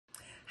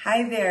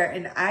Hi there,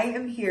 and I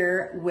am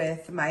here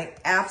with my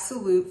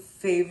absolute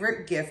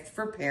favorite gift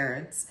for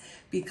parents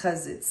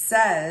because it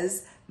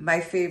says, my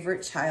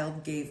favorite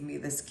child gave me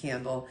this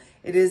candle.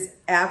 It is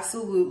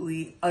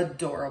absolutely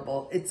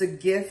adorable. It's a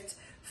gift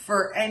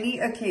for any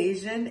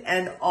occasion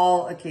and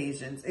all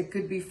occasions. It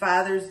could be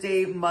Father's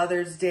Day,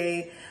 Mother's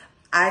Day.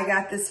 I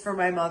got this for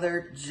my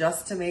mother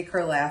just to make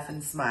her laugh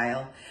and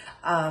smile.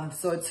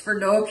 So it's for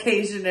no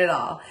occasion at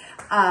all.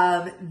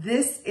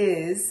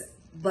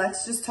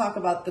 Let's just talk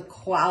about the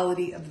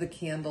quality of the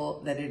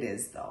candle that it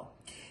is though.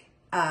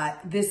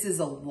 This is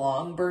a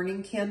long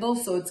burning candle,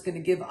 so it's going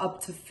to give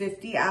up to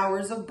 50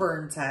 hours of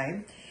burn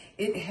time.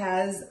 It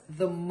has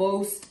the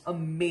most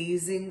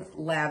amazing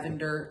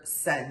lavender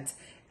scent,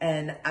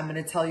 and I'm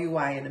going to tell you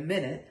why in a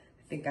minute.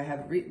 I think I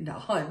have written a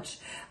hunch.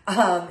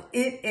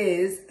 It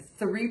is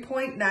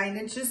 3.9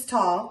 inches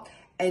tall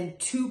and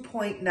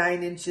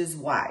 2.9 inches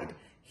wide.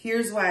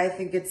 Here's why I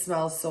think it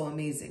smells so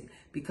amazing.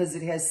 Because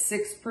it has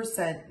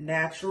 6%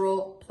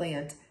 natural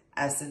plant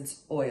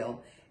essence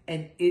oil,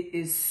 and it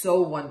is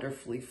so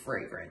wonderfully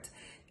fragrant.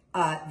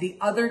 The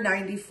other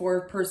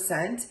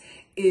 94%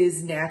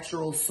 is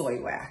natural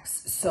soy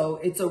wax. So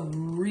it's a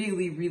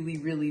really, really,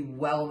 really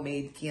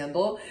well-made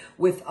candle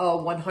with a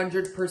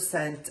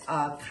 100%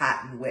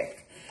 cotton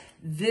wick.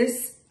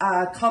 This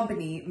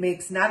company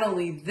makes not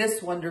only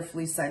this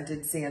wonderfully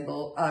scented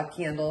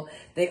candle,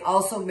 they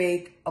also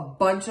make a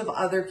bunch of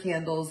other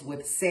candles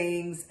with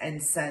sayings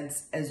and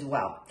scents as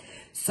well.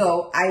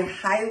 So I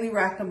highly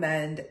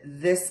recommend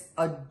this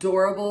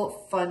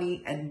adorable,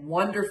 funny, and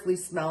wonderfully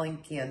smelling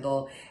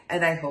candle,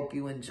 and I hope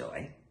you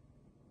enjoy.